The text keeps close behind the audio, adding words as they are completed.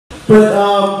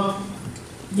But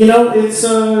you know, it's you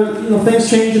know, things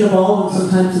change and evolve, and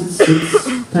sometimes it's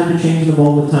time to change and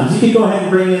evolve with times. You can go ahead and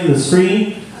bring in the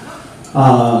screen.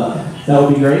 That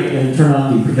would be great, and turn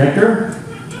on the projector.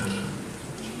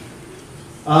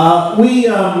 We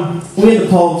in the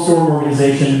Paul Storm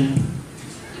organization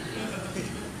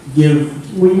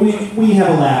we have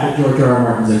a laugh at George R. R.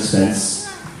 Martin's expense,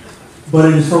 but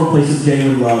it is from a place of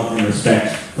genuine love and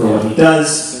respect for what he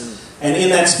does. And in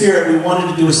that spirit, we wanted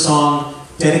to do a song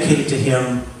dedicated to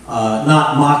him,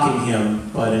 not mocking him,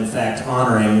 but in fact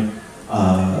honoring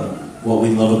what we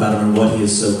love about him and what he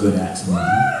is so good at. So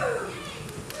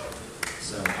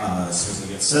as soon as we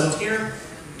get settled here,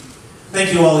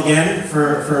 thank you all again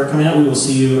for coming out. We will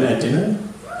see you at dinner.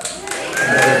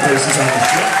 Other places on the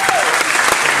street.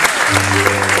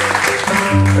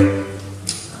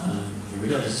 Here we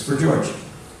go. This is for George.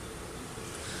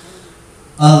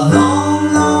 A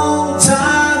long, long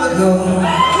time ago,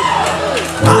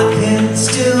 I can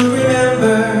still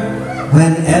remember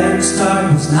when Edward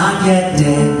Stark was not yet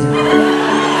dead.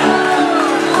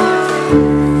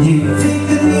 You'd think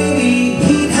that maybe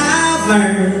he'd have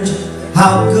learned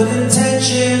how good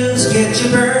intentions get you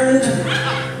burned,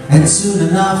 and soon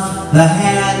enough the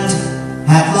hand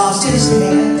had lost his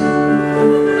head.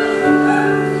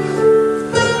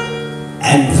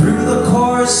 And through the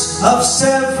course of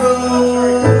several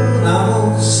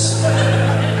novels,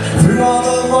 through all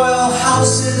the royal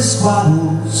house's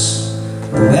squabbles,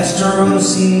 the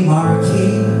Westerosi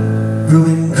marquee grew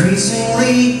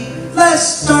increasingly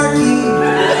less starky.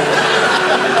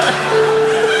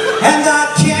 And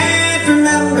I can't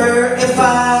remember if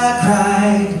I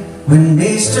cried when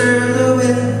Maester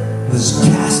Lewin was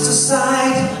cast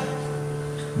aside.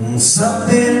 And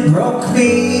something broke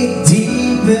me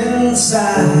deep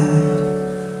inside,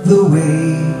 the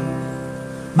way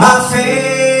my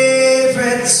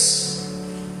favorites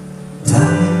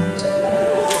died.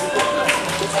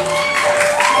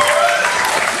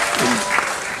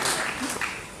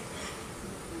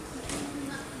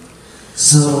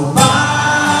 So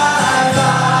bye-bye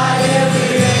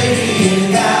every lady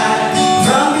and guy,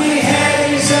 from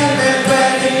beheadings and red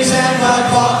weddings and white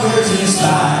walkers and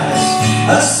spies,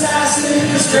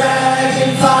 assassins,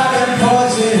 dragon, fire, and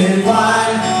poison and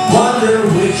wine. Wonder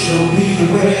which will be the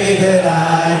way that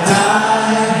I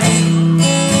die.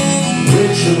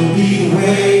 Which will be the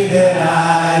way that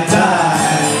I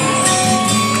die.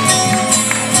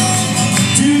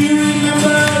 Do you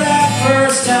remember that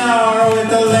first hour with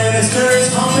the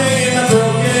Lannisters humping in the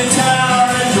broken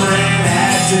tower and Bran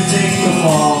had to take the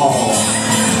fall?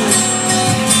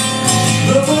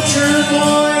 The butcher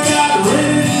boy got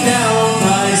ridden down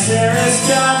by Sarah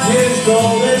Scott, his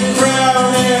golden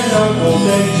crown, and Uncle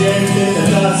Ben in the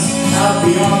dust out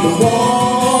beyond the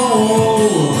wall.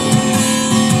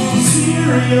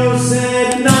 Sirio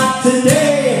said, not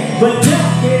today, but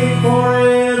death came for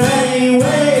him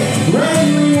anyway.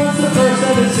 Renly was the first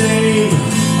of his name.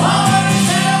 I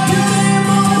shall kill him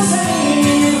all the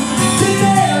same.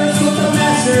 Daenerys put the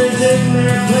masters in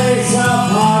their place, while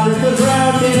Podrick was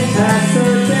rounded past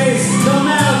their face. The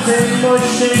mountain was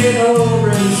shaken over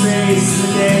his face. The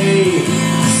day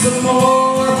some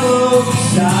more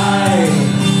folks died.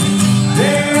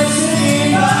 They were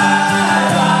singing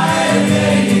bye-bye,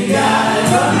 everything you got.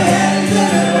 From the heads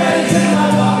and the weddings and my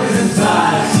walkers and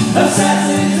spies,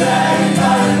 assassins, dragons,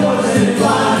 fire, poison, and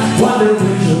blind. Wonder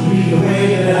which will be the way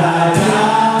that I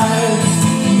die.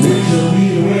 Which will be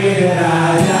the way that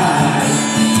I die.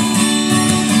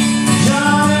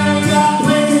 John Aaron got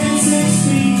planted 6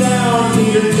 feet down.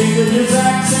 Peter fingered his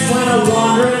axe and went a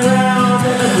wandering round,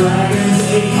 and the dragons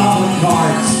ate olive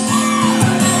carts.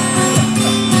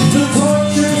 The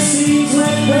torture scenes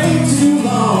went way too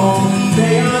long.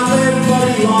 Theon lived, but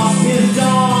he lost his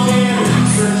dog, and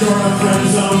Sir Jorah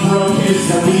Friendzone broke his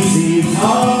Khaleesi's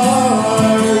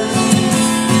heart.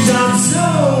 Jon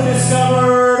Snow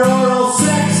discovered oral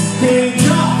sex. King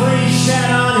Joffrey shat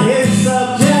on his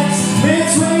subjects.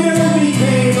 Vince Raider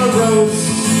became a roast.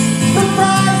 The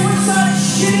fries were such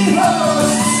shitty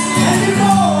hosts, and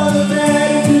before the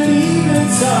bed could even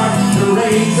start, the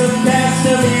reigns of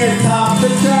Castamere topped the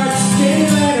charts. Jaime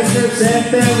Lannister sent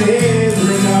them his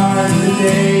regards the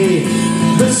day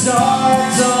the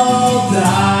Starks all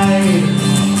died.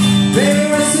 They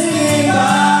were singing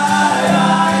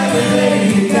bye-bye, everything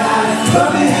you got. From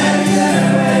the heads and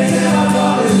the weddings and my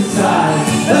father's inside.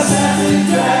 Assassin,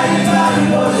 dragon, fire,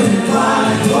 poison, and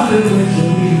blind. Wonder which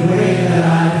will be the way that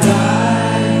I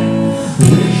die.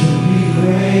 Which will be the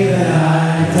way that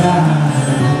I die.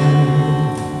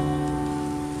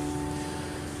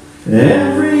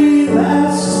 Every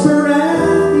last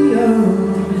Baratheon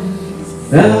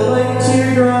felt like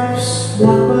teardrops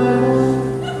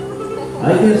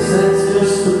guess that's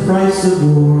just the price of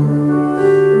war.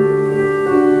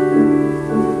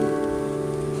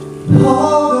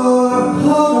 Hodor,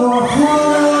 Hodor, Hodor,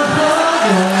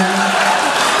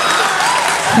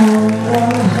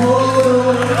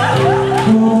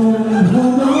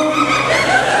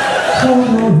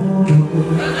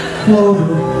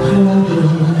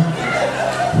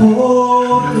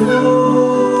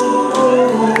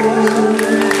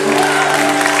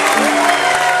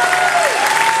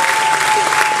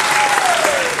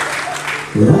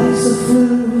 Life's a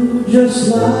flu, just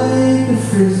like a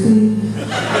frisbee.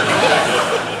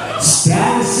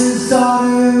 Status's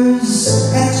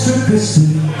daughters, extra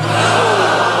crispy.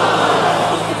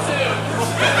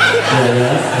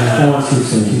 That one's too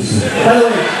soon, too soon. By the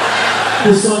way,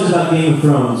 this song is about Game of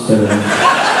Thrones, but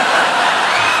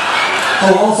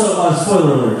oh, also,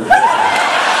 spoiler alert.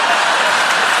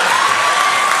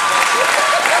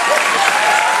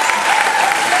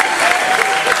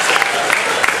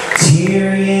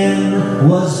 Tyrion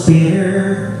was bitter.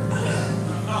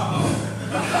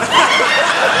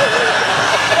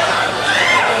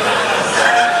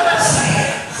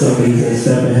 Somebody's a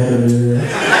step ahead of me.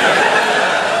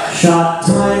 Shot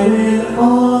Tywin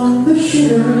on the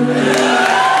shitter.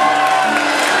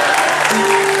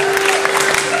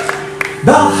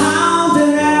 The Hound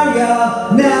and Arya,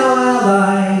 now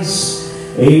allies,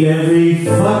 ate every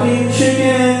fucking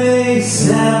chicken they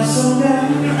snapped some down.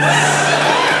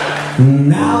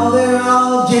 Now they're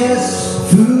all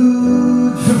just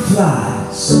food for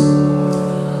flies.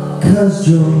 'Cause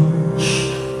George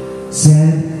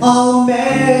said all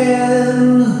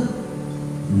men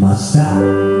must die.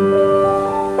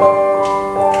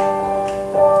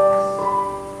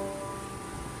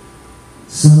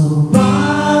 So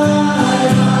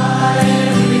bye-bye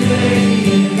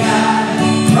everyday guy,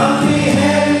 from the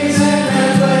heavies and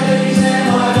red waves and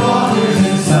white walkers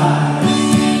inside.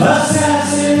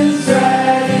 Assassins,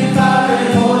 dragging fire and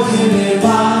poison in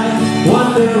mine.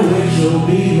 Wonder which will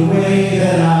be the way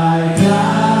that I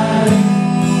die.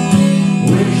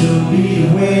 Which will be the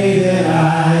way that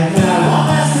I die. One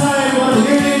last time, one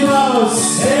really close.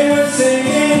 They were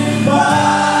singing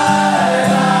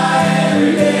bye-bye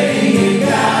everyday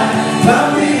guy, from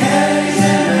the heavies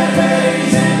and red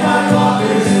waves and white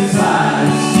walkers inside.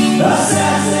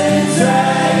 Assassins,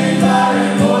 dragging fire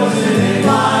and poison in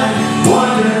mine.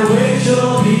 Wonder which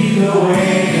will be the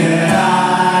way that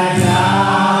I die.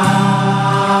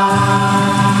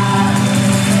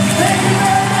 Thank you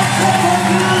very much,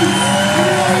 everyone.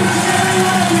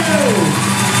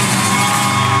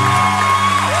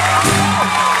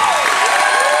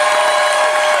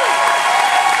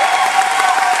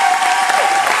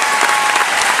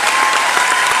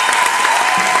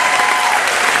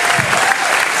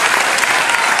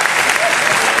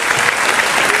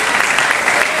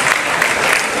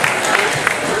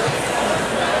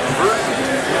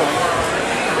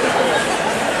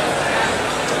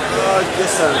 I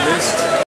guess I missed.